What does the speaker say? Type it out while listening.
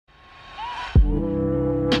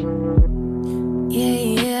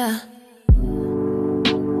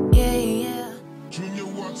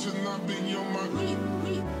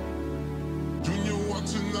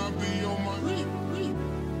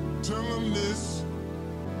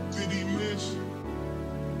Did he miss?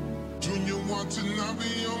 Junior want to not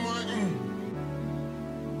be on my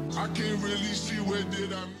I can't really see where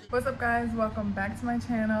did I miss. What's up guys, welcome back to my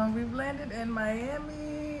channel. We've landed in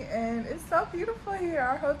Miami and it's so beautiful here.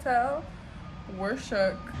 Our hotel, we're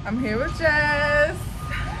shook. I'm here with Jess.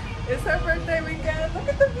 It's her birthday weekend. Look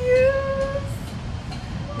at the views.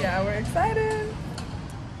 Yeah, we're excited.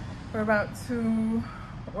 We're about to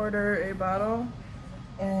order a bottle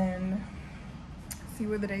and see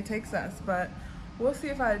where the day takes us, but we'll see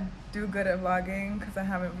if I do good at vlogging because I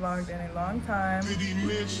haven't vlogged in a long time. Did he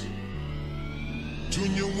miss?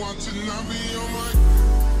 Junior want to not be on my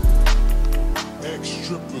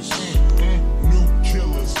ex-strippers, new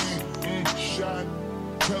killers, shot,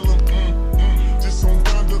 tell him, just on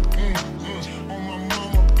Donda, on my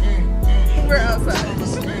mama, We're outside.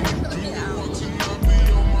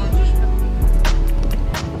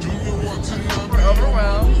 We're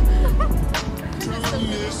overwhelmed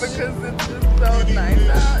because it's just so nice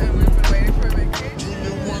out and we've been waiting for a vacation.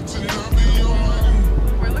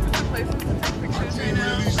 We're looking for places to take pictures right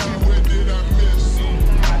now, so about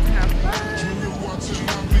to have fun. See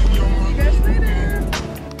you guys later.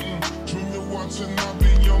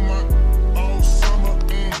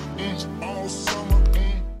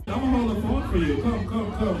 I'm gonna hold the phone for you.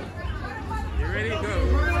 Come. You ready? Go.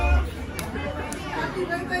 Happy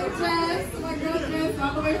birthday, Jess. My girl Jess,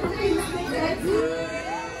 all the way from Houston, Texas.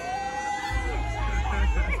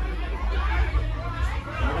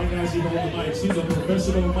 Alright guys, she hold the mic. She's a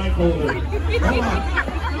professional mic holder. Come on.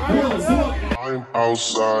 Sit up. I'm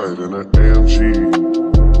outside in an AMG,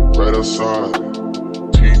 right outside,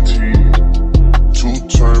 TT,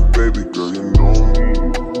 two-turn baby girl, you know me.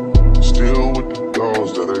 Still with the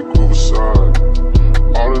dogs that I grew beside.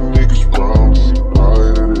 All the niggas round me, high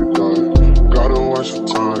and they die. Gotta watch the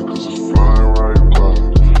time, cause it's flying right by.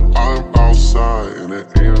 I'm outside in an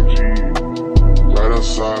AMG, right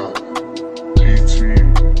outside, TT,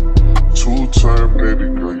 two-turn baby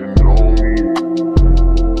girl, you know me.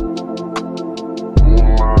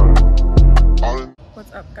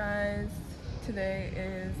 What's up guys? Today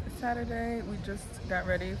is Saturday. We just got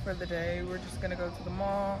ready for the day. We're just gonna go to the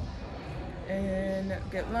mall and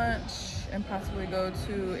get lunch and possibly go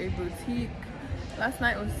to a boutique. Last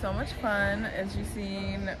night was so much fun. As you've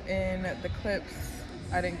seen in the clips,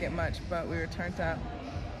 I didn't get much, but we were turned up.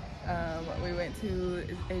 We went to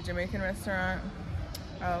a Jamaican restaurant.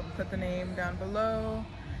 I'll put the name down below.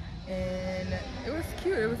 And it was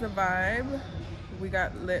cute, it was a vibe. We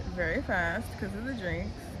got lit very fast because of the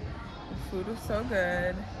drinks. The food was so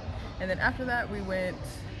good. And then after that we went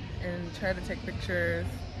and tried to take pictures,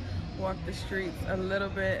 walked the streets a little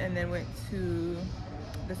bit, and then went to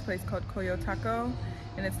this place called Koyo Taco.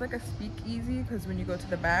 And it's like a speakeasy because when you go to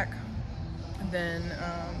the back, then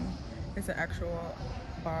it's an actual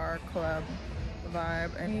bar, club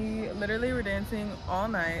vibe. And we literally were dancing all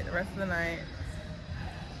night, the rest of the night.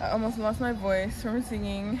 I almost lost my voice from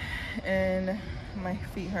singing and my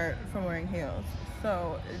feet hurt from wearing heels.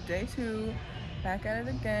 So day 2, back at it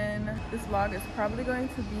again. This vlog is probably going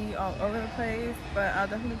to be all over the place, but I'll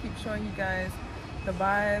definitely keep showing you guys the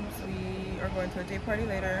vibes. We are going to a day party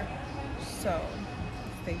later, so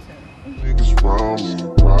stay tuned. Niggas round me,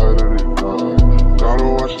 ride and they die. Gotta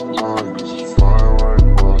watch the time, cause it's flying right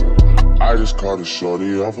by. I just caught a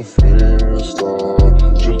shorty off a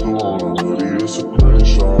Insta. Just the on the hoodie, it's a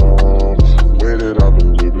screenshot. Way that I've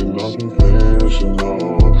been living unconventional.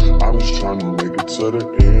 I'm just trying to make it to the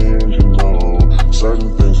end, you know.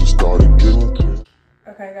 Certain things have started getting clear.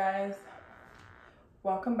 Okay guys,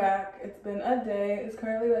 welcome back. It's been a day. It's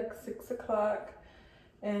currently like 6 o'clock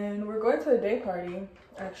and we're going to a day party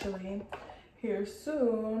actually here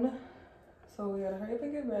soon. So we gotta hurry up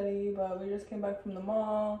and get ready, but we just came back from the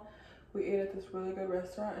mall. We ate at this really good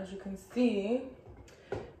restaurant, as you can see.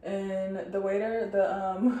 And the waiter,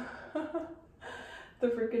 the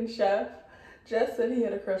freaking chef, just said he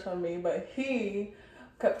had a crush on me, but he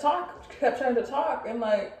kept trying to talk and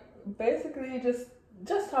like basically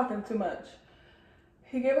just talking too much.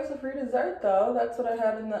 He gave us a free dessert though. That's what I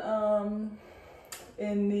have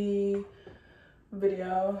in the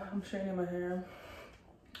video. I'm straightening my hair.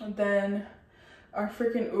 And then our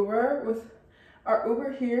freaking our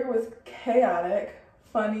Uber here was chaotic,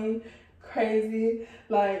 funny, crazy.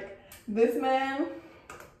 Like this man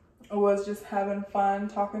was just having fun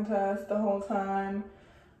talking to us the whole time,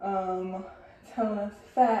 telling us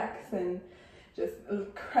facts and just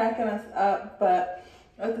cracking us up, but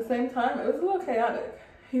at the same time it was a little chaotic.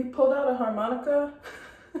 He pulled out a harmonica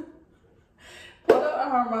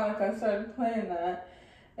and started playing that,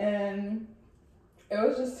 and it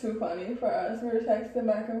was just too funny for us. We were texting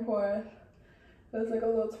back and forth It was like a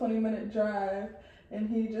little 20-minute drive, and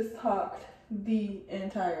he just talked the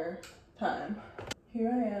entire time.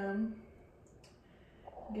 Here I am,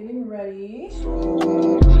 getting ready.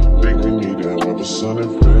 Think we need to have a sunny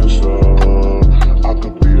friendship. I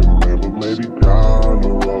could be a man, but maybe down the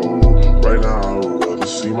road. Right now, I would rather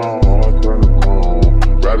see my heart turn to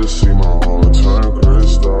chrome. Rather see my heart turn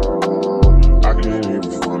crystal. I can't even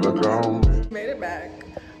front like I'm Made it back.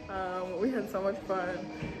 We had so much fun.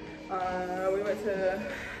 We went to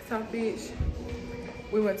South Beach.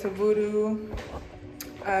 We went to Voodoo.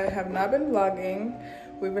 I have not been vlogging.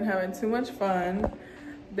 We've been having too much fun.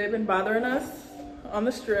 They've been bothering us on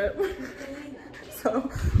the strip. So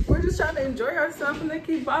we're just trying to enjoy ourselves and they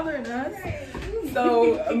keep bothering us.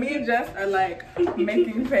 So me and Jess are like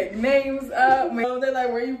making fake names up. They're like,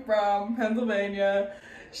 where are you from? Pennsylvania.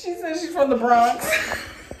 She says she's from the Bronx.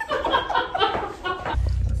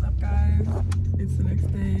 What's up, guys? It's the next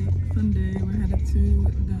day, Sunday. We're headed to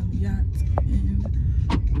the yacht and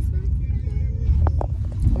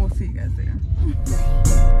we'll see you guys there.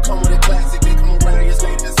 Come with a classic, they come around your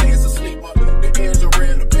slave and say it's a sleeper. The ears are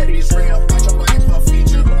real, the petty is real. Watch your wife for a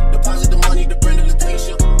feature. Deposit the money to Brenda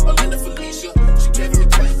Leticia, Belinda Felicia. She gave me a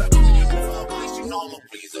chance, I give me a for police, you know I'm a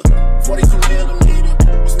pleaser. 42 millimeter,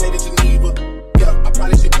 was made in Geneva. Yeah, I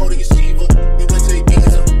probably should go to Yeshiva. We went to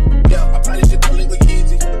Ibiza. Yeah, I probably should go live with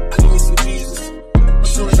Yeezy. I need me some Jesus. As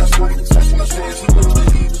soon as I swipe, especially my fans, he wouldn't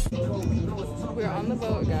believe it. We're on the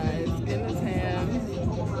boat, guys, getting the tan.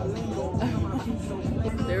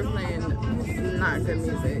 They were playing not good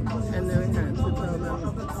music, and then we had to tell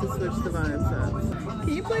them to switch the vibes up.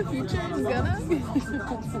 Can you play Future in Ghana?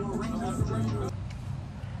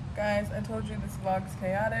 Guys, I told you this vlog's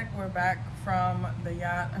chaotic. We're back from the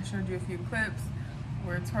yacht. I showed you a few clips.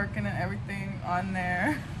 We're twerking and everything on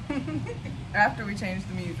there after we changed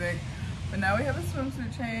the music. But now we have a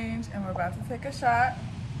swimsuit change, and we're about to take a shot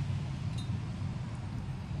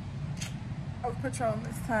of Patron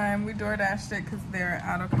this time. We door dashed it because they're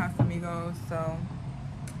out of Casamigos, so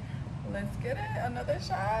let's get it. Another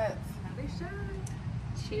shot. Another shot.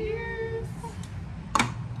 Cheers.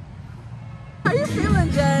 How you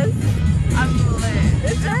feeling, Jess? I'm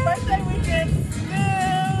lit. It's your birthday weekend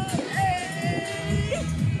still. Hey.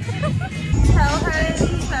 Tell her to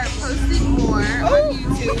start posting more on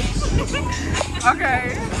YouTube. Okay.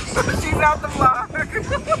 She's out the vlog.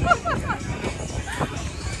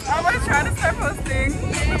 I'm gonna try to start posting.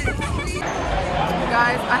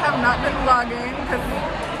 Guys, I have not been vlogging because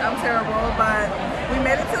I'm terrible, but we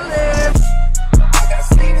made it to live. I got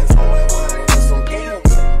statements on my mind, some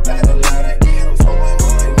M's. Got a lot of M's on my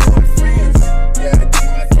mind with my friends. Yeah, I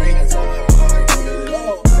keep my friends on my mind.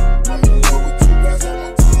 I'm in love with two girls on my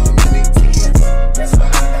team and they 10. That's why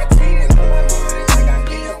I got 10 on my mind, I got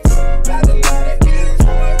M's. Got a lot of M's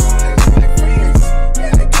on my mind with my friends.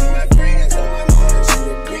 Yeah, I keep my friends on my mind,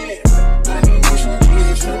 shoot a pen. I need you some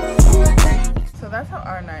kids, shoot a pen. So that's how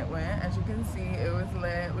our night went. As you can see, it was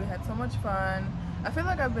lit. We had so much fun. I feel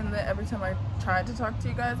like I've been lit every time I tried to talk to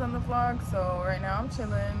you guys on the vlog. So right now I'm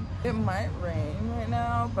chilling. It might rain right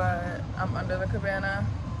now, but I'm under the cabana.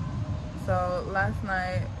 So last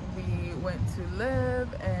night we went to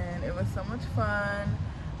live and it was so much fun.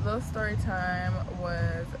 Little story time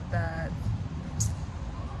was that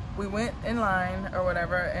we went in line or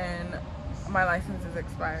whatever and my license is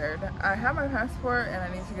expired. I have my passport and I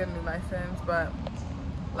need to get a new license, but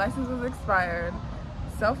license was expired.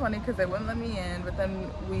 So funny because they wouldn't let me in, but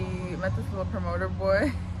then we met this little promoter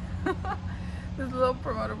boy.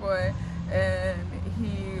 And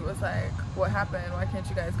he was like, what happened? Why can't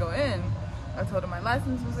you guys go in? I told him my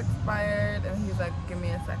license was expired and he's like, give me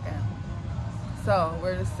a second. So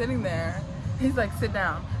we're just sitting there. He's like, sit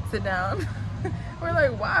down, sit down. We're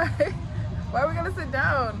like, why? Why are we gonna sit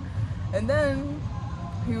down? And then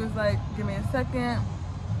he was like, give me a second,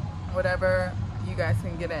 whatever, you guys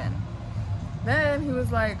can get in. Then he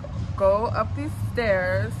was like, go up these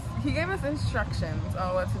stairs. He gave us instructions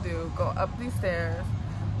on what to do. Go up these stairs,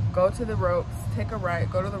 go to the ropes, take a right,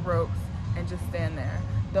 go to the ropes, and just stand there.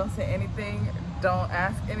 Don't say anything, don't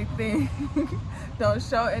ask anything, don't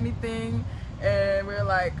show anything. And we were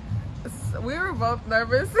like, we were both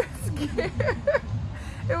nervous and scared.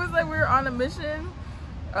 It was like we were on a mission,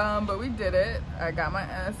 but we did it. I got my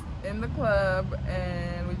ass in the club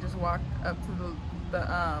and we just walked up to the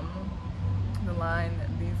line.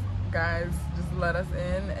 These guys just let us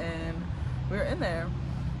in and we were in there.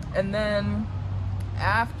 And then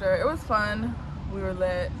after, it was fun. We were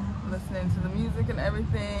lit, listening to the music and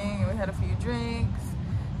everything. We had a few drinks.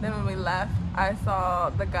 Then when we left, I saw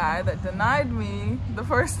the guy that denied me the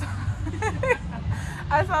first time.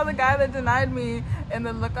 I saw the guy that denied me, and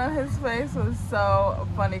the look on his face was so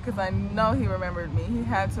funny because I know he remembered me. He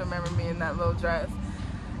had to remember me in that little dress.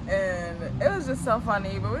 And it was just so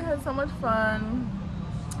funny, but we had so much fun.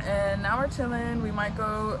 And now we're chilling. We might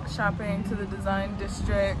go shopping to the design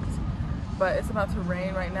district, but it's about to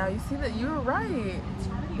rain right now. You see that? You were right.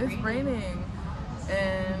 It's raining.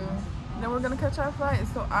 And then we're gonna catch our flight,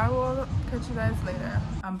 so I will catch you guys later.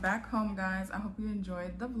 I'm back home, guys. I hope you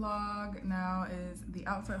enjoyed the vlog. Now is the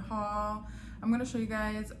outfit haul. I'm gonna show you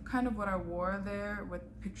guys kind of what I wore there with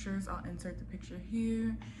pictures. I'll insert the picture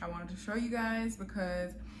here. I wanted to show you guys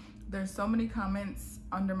because there's so many comments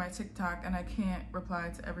under my TikTok and I can't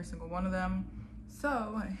reply to every single one of them.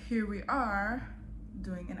 So here we are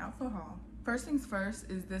doing an outfit haul. First things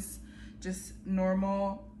first is this just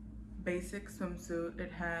normal basic swimsuit.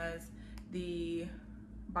 It has the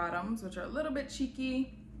bottoms, which are a little bit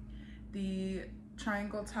cheeky, the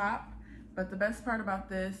triangle top, but the best part about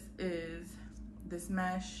this is this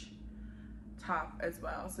mesh top as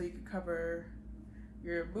well, so you could cover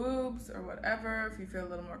your boobs or whatever if you feel a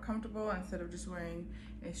little more comfortable instead of just wearing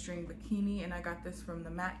a string bikini. And I got this from the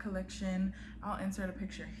Matte collection. I'll insert a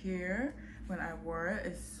picture here when I wore it.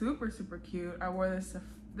 It's super cute. I wore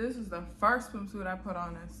this is the first swimsuit I put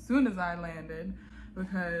on as soon as I landed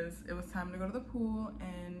because it was time to go to the pool,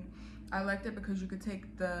 and I liked it because you could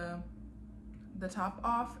take the top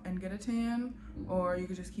off and get a tan, or you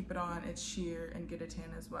could just keep it on, it's sheer, and get a tan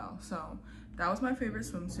as well. So that was my favorite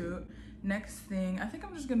swimsuit. Next thing, I think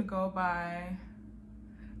I'm just gonna go by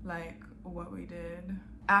like what we did.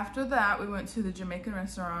 After that, we went to the Jamaican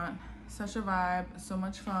restaurant. Such a vibe, so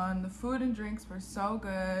much fun. The food and drinks were so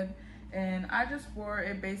good, and I just wore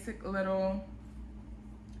a basic little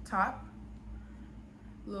top,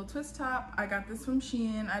 little twist top. I got this from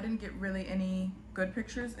Shein. I didn't get really any good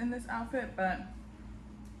pictures in this outfit, but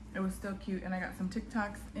it was still cute, and I got some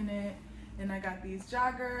TikToks in it. And I got these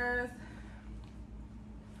joggers.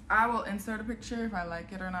 I will insert a picture if I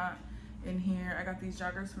like it or not in here. I got these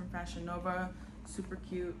joggers from FashionNova, super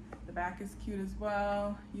cute. The back is cute as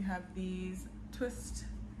well. You have these twist,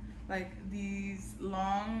 like these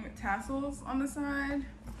long tassels on the side.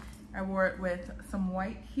 I wore it with some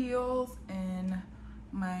white heels and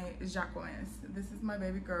my Jacqueline's. This is my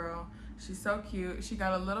baby girl. She's so cute. She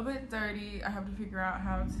got a little bit dirty. I have to figure out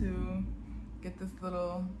how to get this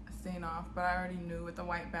little stain off, but I already knew with the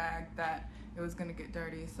white bag that it was gonna get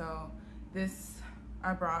dirty. So this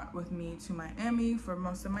I brought with me to Miami for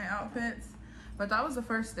most of my outfits. But that was the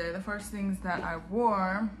first day, the first things that I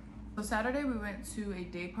wore. So Saturday we went to a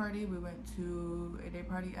day party. We went to a day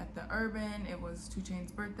party at the Urban. It was 2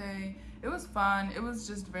 Chainz's birthday. It was fun. It was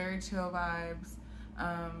just very chill vibes.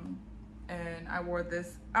 And I wore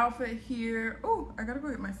this outfit here. Oh, I gotta go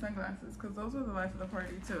get my sunglasses because those are the life of the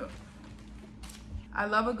party too. I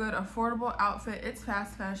love a good affordable outfit. It's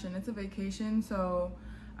fast fashion, it's a vacation, so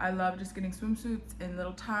I love just getting swimsuits and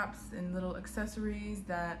little tops and little accessories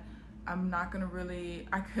that I'm not gonna really,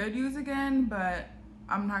 I could use again, but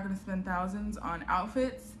I'm not gonna spend thousands on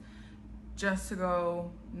outfits just to go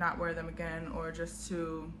not wear them again, or just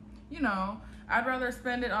to, you know, I'd rather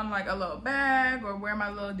spend it on like a little bag or wear my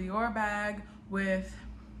little Dior bag with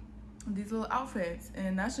these little outfits.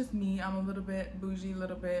 And that's just me. I'm a little bit bougie, a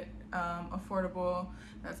little bit affordable.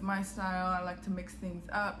 That's my style. I like to mix things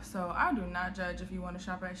up. So I do not judge if you want to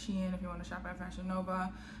shop at Shein, if you want to shop at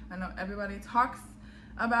FashionNova. I know everybody talks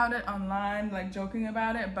about it online, like joking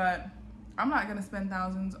about it, but I'm not gonna spend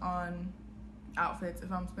thousands on outfits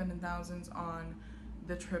if I'm spending thousands on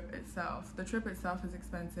the trip itself. The trip itself is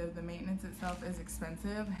expensive. The maintenance itself is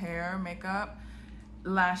expensive. Hair, makeup,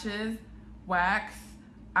 lashes, wax,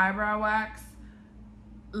 eyebrow wax,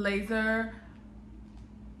 laser,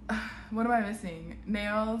 what am I missing?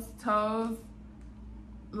 Nails, toes.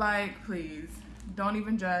 Like, please, don't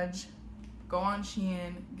even judge. Go on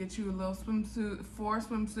Shein, get you a little swimsuit, 4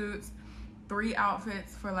 swimsuits, 3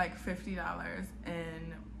 outfits for like $50,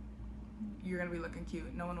 and you're gonna be looking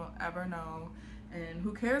cute. No one will ever know. And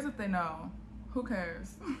who cares if they know? Who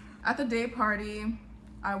cares? At the day party,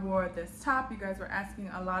 I wore this top. You guys were asking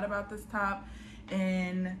a lot about this top,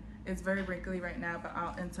 and it's very wrinkly right now, but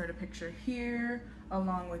I'll insert a picture here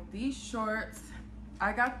along with these shorts.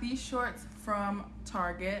 I got these shorts from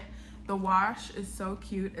Target. The wash is so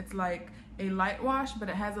cute. It's like a light wash, but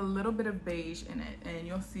it has a little bit of beige in it, and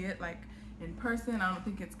you'll see it like in person. I don't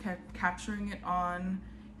think it's capturing it on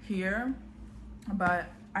here, but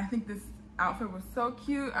I think this outfit was so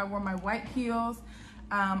cute. I wore my white heels.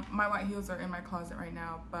 My white heels are in my closet right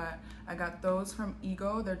now, but I got those from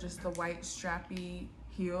Ego. They're just the white strappy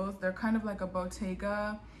heels. They're kind of like a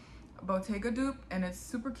Bottega dupe, and it's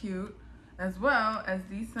super cute. as well as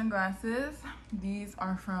these sunglasses. These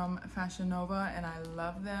are from FashionNova and I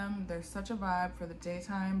love them. They're such a vibe for the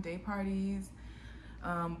daytime, day parties,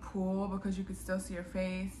 pool, because you can still see your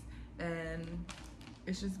face and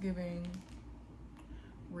it's just giving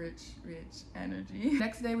rich energy.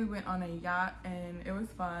 Next day we went on a yacht and it was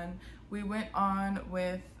fun. We went on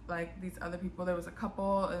with like these other people. There was a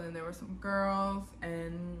couple and then there were some girls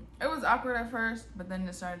and it was awkward at first, but then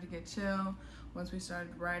it started to get chill. Once we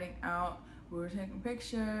started riding out, we were taking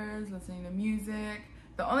pictures, listening to music.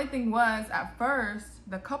 The only thing was, at first,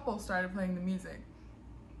 the couple started playing the music.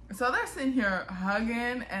 So they're sitting here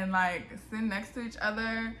hugging and like sitting next to each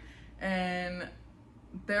other and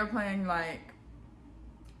they're playing like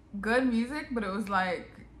good music, but it was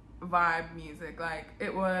like vibe music. Like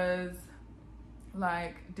it was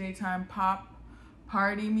like daytime pop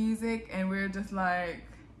party music and we were just like,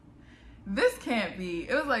 this can't be.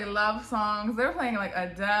 It was like love songs. They were playing like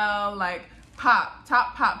Adele, like top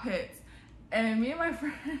pop hits. And me and my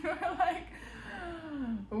friend were like,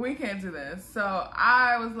 we can't do this. So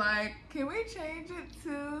I was like, can we change it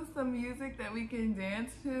to some music that we can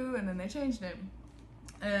dance to? And then they changed it.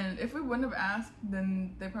 And if we wouldn't have asked,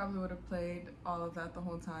 then they probably would have played all of that the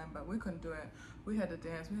whole time, but we couldn't do it. We had to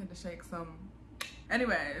dance, we had to shake some.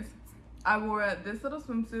 Anyways, I wore this little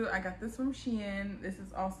swimsuit. I got this from Shein. This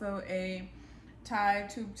is also a tie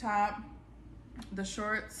tube top. The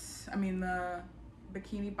shorts, the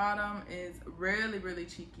bikini bottom is really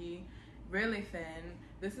cheeky, really thin.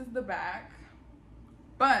 This is the back,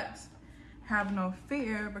 but have no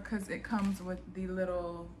fear because it comes with the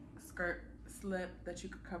little skirt slip that you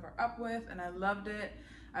could cover up with, and I loved it.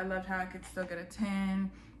 I loved how I could still get a tan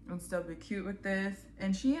and still be cute with this.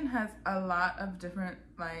 And Shein has a lot of different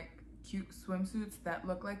like cute swimsuits that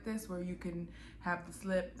look like this, where you can have the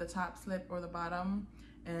slip, the top slip or the bottom,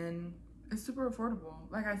 and it's super affordable.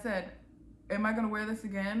 Like I said, am I gonna wear this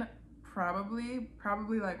again? Probably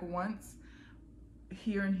like once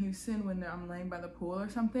here in Houston when I'm laying by the pool or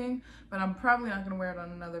something, but I'm probably not gonna wear it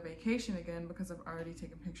on another vacation again because I've already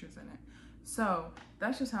taken pictures in it. So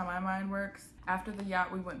that's just how my mind works. After the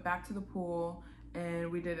yacht, we went back to the pool and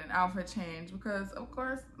we did an outfit change because of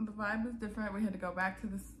course the vibe is different. We had to go back to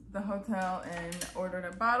the hotel and ordered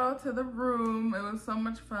a bottle to the room. It was so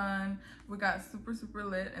much fun. We got super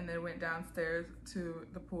lit and then went downstairs to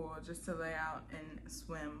the pool just to lay out and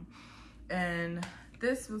swim. And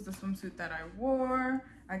this was the swimsuit that I wore.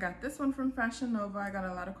 I got this one from FashionNova. I got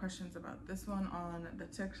a lot of questions about this one on the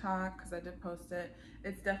TikTok because I did post it.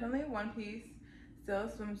 It's definitely one piece, still a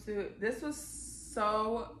swimsuit. This was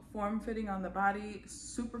so form-fitting on the body,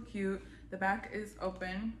 super cute. The back is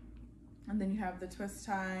open, and then you have the twist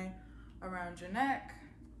tie around your neck.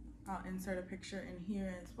 I'll insert a picture in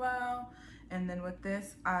here as well. And then with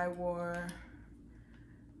this, I wore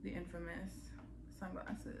the infamous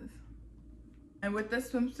sunglasses. And with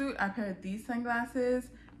this swimsuit, I paired these sunglasses.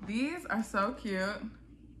 These are so cute.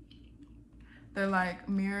 They're like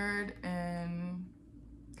mirrored and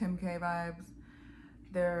Kim K vibes.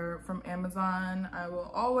 They're from Amazon. I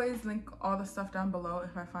will always link all the stuff down below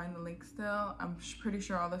if I find the link still. I'm pretty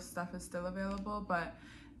sure all this stuff is still available, but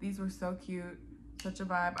these were so cute. Such a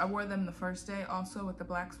vibe. I wore them the first day also with the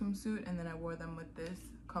black swimsuit, and then I wore them with this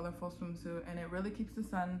colorful swimsuit, and it really keeps the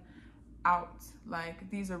sun out. Like,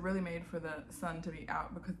 these are really made for the sun to be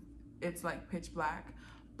out because it's like pitch black,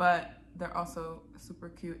 but they're also super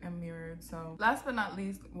cute and mirrored. So last but not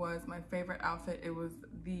least was my favorite outfit. It was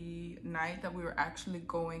the night that we were actually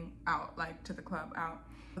going out, like to the club out.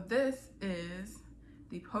 This is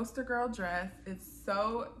the poster girl dress. It's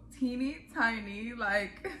so teeny tiny,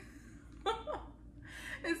 like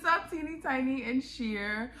it's so teeny tiny and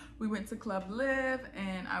sheer. We went to Club Live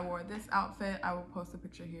and I wore this outfit. I will post a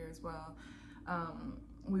picture here as well.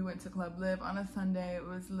 We went to Club Live on a Sunday. It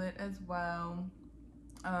was lit as well.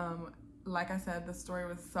 Like I said, the story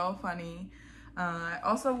was so funny. I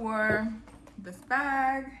also wore this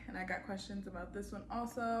bag and I got questions about this one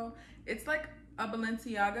also. It's like a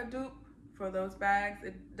Balenciaga dupe for those bags.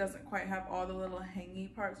 It doesn't quite have all the little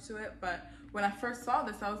hangy parts to it, but when I first saw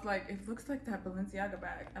this, I was like, it looks like that Balenciaga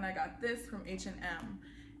bag. And I got this from H&M,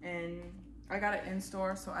 and I got it in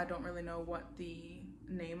store, so I don't really know what the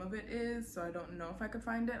name of it is, so I don't know if I could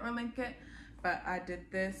find it or link it. But I did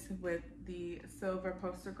this with the silver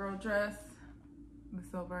poster girl dress. The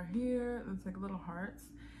silver here, it's like little hearts.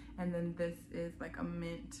 And then this is like a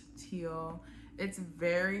mint teal. It's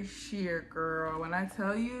very sheer, girl. When I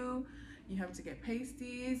tell you, you have to get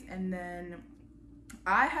pasties. And then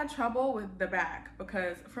I had trouble with the back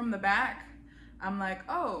because from the back, I'm like,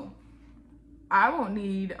 oh, I won't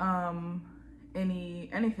need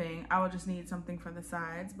anything, I will just need something for the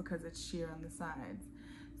sides because it's sheer on the sides.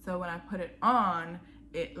 So when I put it on,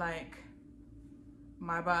 it like,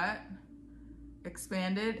 my butt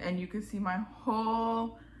expanded and you could see my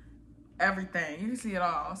whole everything. You can see it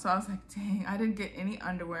all. So I was like, dang, I didn't get any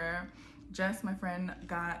underwear. Jess, my friend,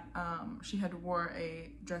 got, she had wore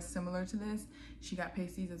a dress similar to this. She got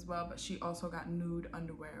pasties as well, but she also got nude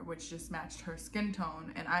underwear, which just matched her skin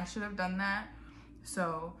tone. And I should have done that.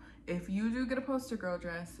 So if you do get a poster girl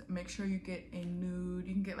dress, make sure you get a nude.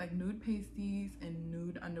 You can get like nude pasties and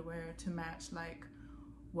nude underwear to match like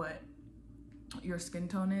what your skin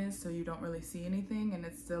tone is, so you don't really see anything and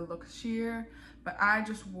it still looks sheer. But I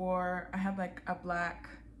just wore, I had like a black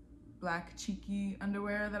cheeky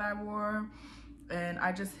underwear that I wore, and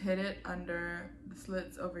I just hid it under the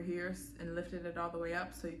slits over here and lifted it all the way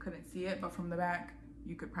up so you couldn't see it, but from the back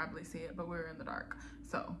you could probably see it, but we were in the dark.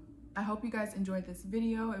 So I hope you guys enjoyed this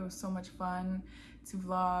video. It was so much fun to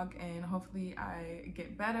vlog, and hopefully I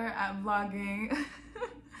get better at vlogging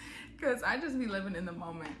because I just be living in the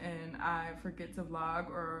moment and I forget to vlog,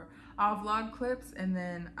 or I'll vlog clips and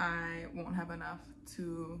then I won't have enough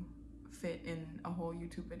to fit in a whole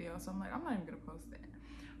YouTube video. So I'm like, I'm not even gonna post it.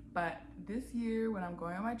 But this year when I'm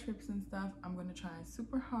going on my trips and stuff, I'm gonna try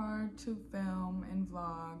super hard to film and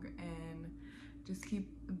vlog and just keep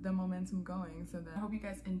the momentum going. So then I hope you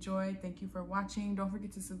guys enjoyed. Thank you for watching. Don't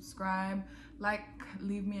forget to subscribe, like,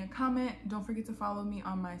 leave me a comment. Don't forget to follow me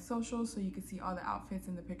on my socials so you can see all the outfits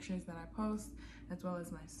and the pictures that I post, as well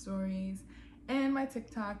as my stories. And my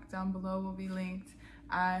TikTok down below will be linked.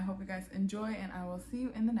 I hope you guys enjoy, and I will see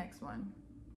you in the next one.